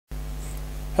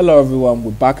Hello everyone,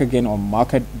 we're back again on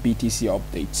market BTC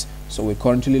updates. So we're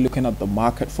currently looking at the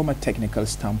market from a technical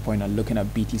standpoint and looking at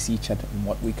BTC chart and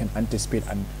what we can anticipate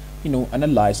and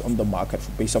analyze on the market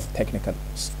for base of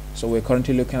technicals. So we're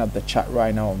currently looking at the chart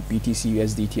right now on BTC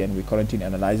USDT, and we're currently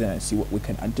analyzing and see what we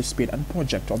can anticipate and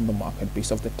project on the market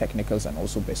based off the technicals and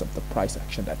also based off the price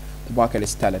action that the market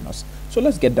is telling us. So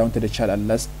let's get down to the chart and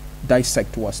let's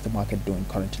dissect what's the market doing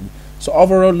currently. So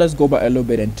overall, let's go back a little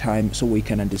bit in time so we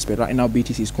can anticipate. Right now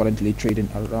BTC is currently trading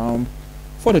around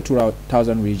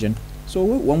 42,000 region. So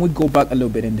when we go back a little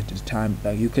bit into the time,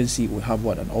 like you can see we have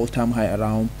an all-time high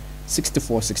around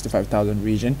 65,000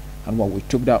 region, and we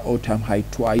took that all-time high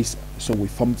twice, so we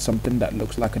formed something that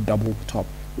looks like a double top,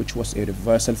 which was a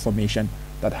reversal formation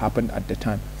that happened at the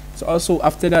time. So also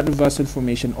after that reversal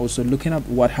formation, also looking at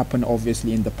what happened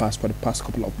obviously in the past for the past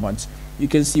couple of months, you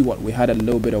can see we had a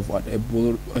little bit of a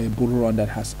bull run that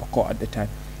has occurred at the time,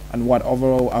 and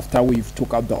overall after we've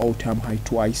took out the all-time high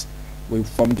twice, we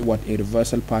formed a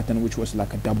reversal pattern which was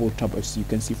like a double top, as you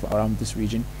can see for around this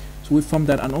region. So we formed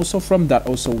that, and also from that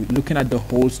also looking at the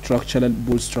whole structural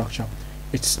bull structure,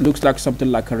 it looks like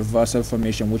something like a reversal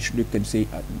formation, which you can see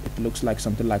it looks like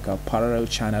something like a parallel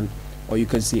channel, or you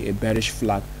can see a bearish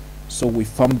flag. So we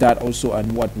formed that also,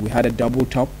 and we had a double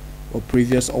top or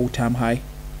previous all-time high,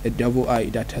 a double eye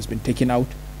that has been taken out,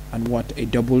 and a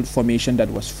double formation that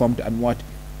was formed, and a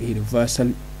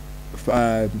reversal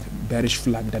bearish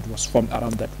flag that was formed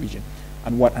around that region.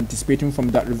 And anticipating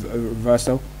from that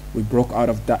reversal, we broke out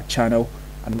of that channel,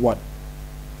 and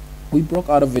we broke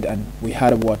out of it, and we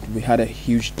had a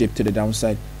huge dip to the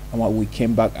downside, and we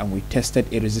came back and we tested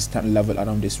a resistance level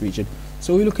around this region.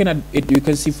 So we're looking at it, you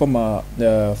can see from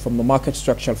the market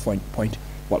structural point,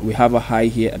 we have a high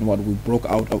here, and we broke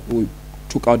out of, we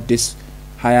took out this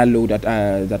higher low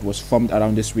that was formed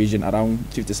around this region around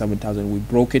 57,000. We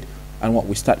broke it, and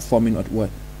we start forming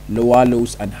lower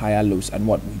lows and higher lows, and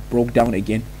we broke down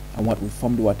again, and we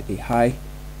formed a high,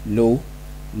 low,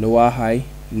 lower high,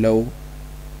 low,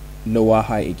 lower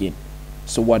high again.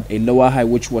 So a lower high,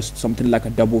 which was something like a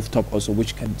double top also,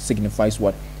 which can signifies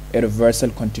a reversal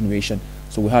continuation.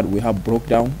 So we have broke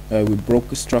down, we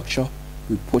broke structure,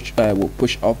 we push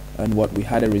up, and we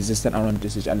had a resistance around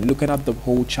this. And looking at the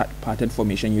whole chart pattern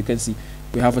formation, you can see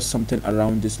we have something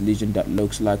around this region that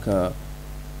looks like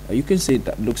you can say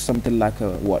that looks something like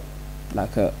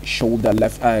a shoulder,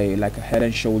 left eye, like a head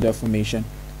and shoulder formation.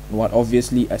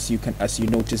 Obviously, as you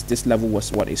notice, this level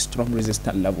was a strong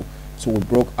resistance level. So we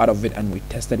broke out of it, and we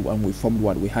tested, and we formed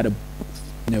we had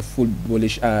a full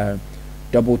bullish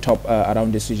double top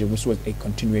around this region, which was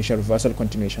a reversal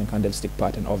continuation candlestick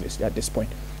pattern obviously at this point.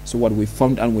 So we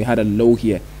formed, and we had a low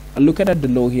here, and looking at the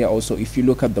low here also, if you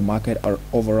look at the market or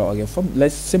overall again,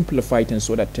 let's simplify it, and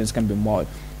so that things can be more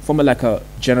from like a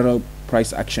general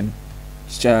price action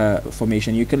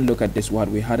formation. You can look at this,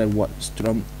 we had a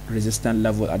strong resistance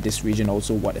level at this region,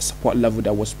 also a support level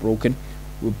that was broken.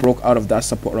 We broke out of that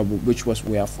support level, which was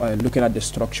looking at the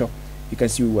structure, you can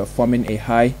see we were forming a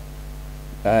high,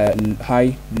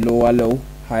 lower low,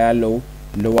 higher low,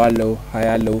 lower low,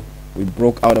 higher low. We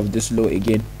broke out of this low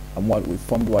again, and we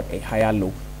formed a higher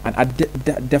low. And at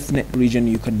that definite region,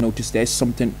 you can notice there's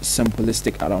something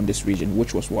simplistic around this region,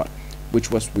 which was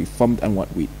we formed,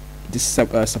 and this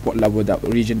support level, that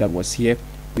region that was here,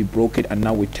 we broke it, and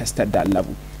now we tested that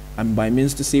level. And by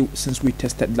means to say, since we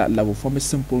tested that level from a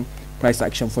simple price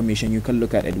action formation, you can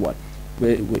look at it,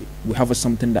 we have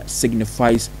something that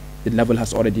signifies the level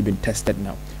has already been tested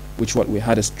now, which we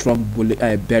had a strong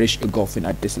bearish engulfing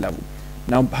at this level.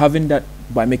 Now having that,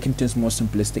 by making things more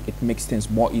simplistic, it makes things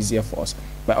more easier for us.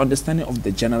 By understanding of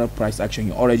the general price action,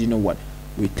 you already know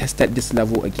we tested this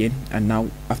level again, and now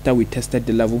after we tested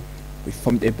the level, we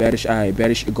formed a bearish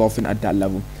engulfing at that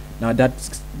level. Now that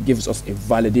gives us a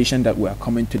validation that we are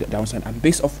coming to the downside, and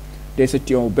based off the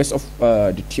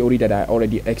theory that I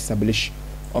already established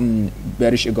on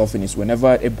bearish engulfing, is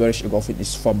whenever a bearish engulfing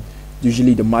is formed,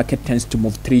 usually the market tends to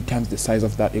move 3 times the size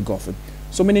of that engulfing.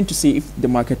 So meaning to say, if the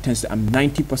market tends to,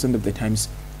 90% of the times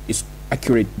is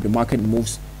accurate, the market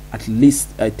moves at least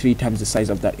 3 times the size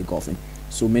of that engulfing.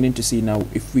 So meaning to say, now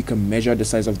if we can measure the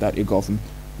size of that engulfing,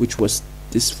 which was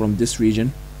this from this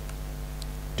region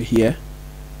to here,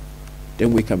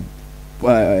 then we can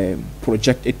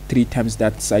project it 3 times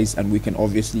that size, and we can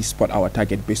obviously spot our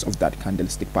target based off that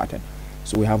candlestick pattern.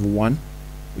 So we have one,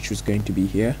 which was going to be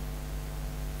here,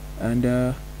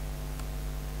 and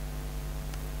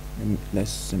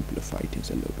let's simplify things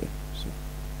a little bit. So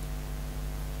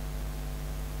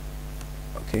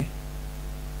okay,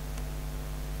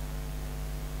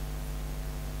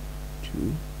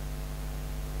 2,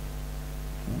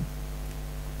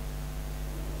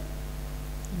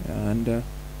 and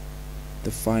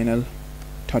the final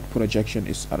third projection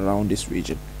is around this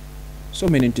region. So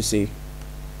meaning to say,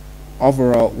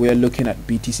 overall we are looking at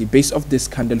BTC based off this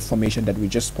candle formation that we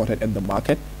just spotted in the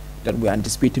market, that we're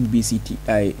anticipating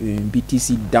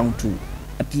BTC down to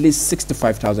at least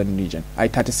 65,000 region,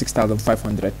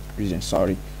 36,500 region,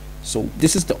 sorry. So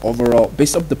this is the overall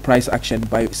based off the price action.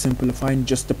 By simplifying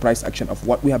just the price action of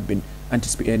what we have been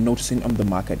anticipating noticing on the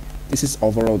market, this is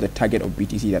overall the target of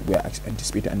BTC that we are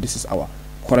anticipating, and this is our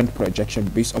current projection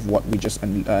based off what we just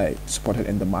spotted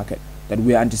in the market, that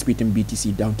we are anticipating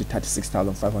BTC down to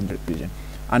 36,500 region.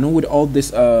 I know with all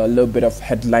this little bit of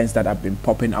headlines that have been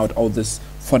popping out, all this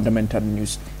fundamental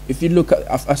news, if you look at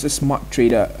as a smart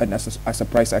trader and as a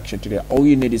price action trader, all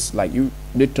you need is like you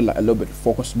need to like a little bit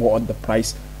focus more on the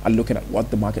price and looking at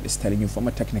what the market is telling you from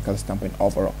a technical standpoint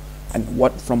overall. And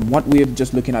from what we're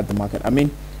just looking at the market, I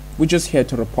mean, we're just here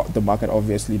to report the market.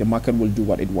 Obviously the market will do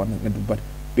what it wants to do, but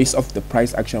based off the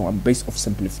price action and based off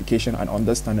simplification and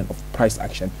understanding of price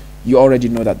action, you already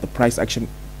know that the price action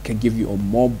can give you a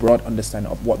more broad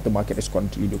understanding of what the market is going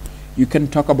to do. You can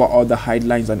talk about all the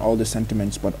headlines and all the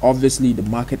sentiments, but obviously the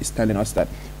market is telling us that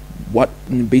what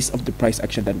based off the price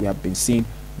action that we have been seeing,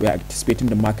 we are anticipating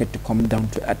the market to come down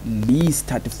to at least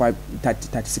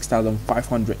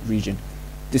 36,500 region.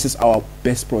 This is our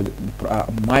best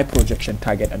my projection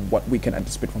target and what we can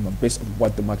anticipate from the base of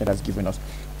what the market has given us.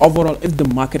 Overall, if the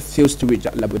market fails to reach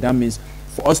that level, that means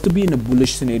for us to be in a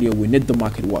bullish scenario, we need the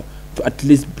market to at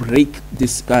least break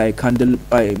this candle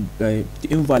to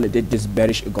invalidate this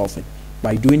bearish engulfing.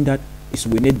 By doing that, is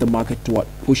we need the market to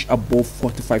push above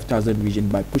 45,000 region.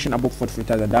 By pushing above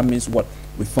 45,000, that means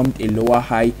we formed a lower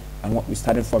high, and we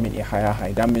started forming a higher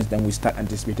high. That means then we start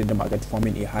anticipating the market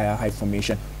forming a higher high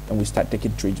formation, and we start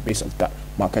taking trades based off that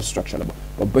market structure level.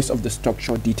 But based off the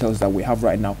structural details that we have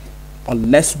right now,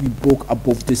 unless we broke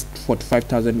above this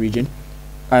 45,000 region,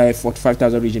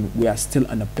 we are still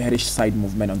on a bearish side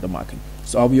movement on the market.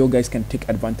 So I hope you guys can take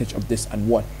advantage of this and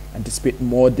anticipate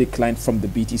more decline from the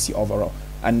BTC overall.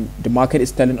 And the market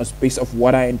is telling us based off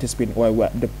what I anticipate,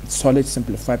 the solid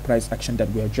simplified price action that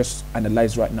we have just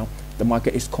analyzed right now, the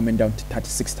market is coming down to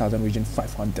 36,000 region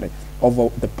 500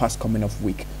 over the past coming of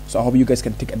week. So I hope you guys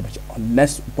can take advantage,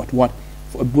 unless for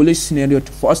a bullish scenario,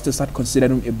 for us to start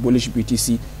considering a bullish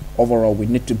BTC overall, we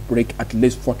need to break at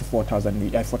least 45,000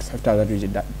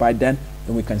 region. That by then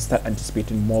we can start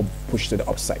anticipating more push to the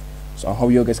upside. So I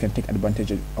hope you guys can take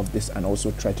advantage of this and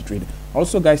also try to trade.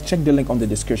 Also guys, check the link on the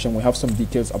description. We have some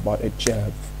details about it,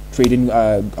 trading,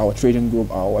 our trading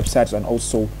group, our websites, and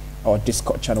also our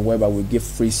Discord channel, whereby we give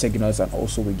free signals and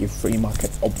also we give free market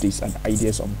updates and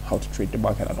ideas on how to trade the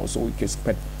market. And also we can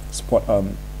support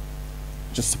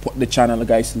the channel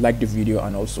guys. Like the video,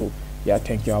 and also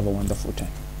thank you, have a wonderful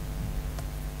time.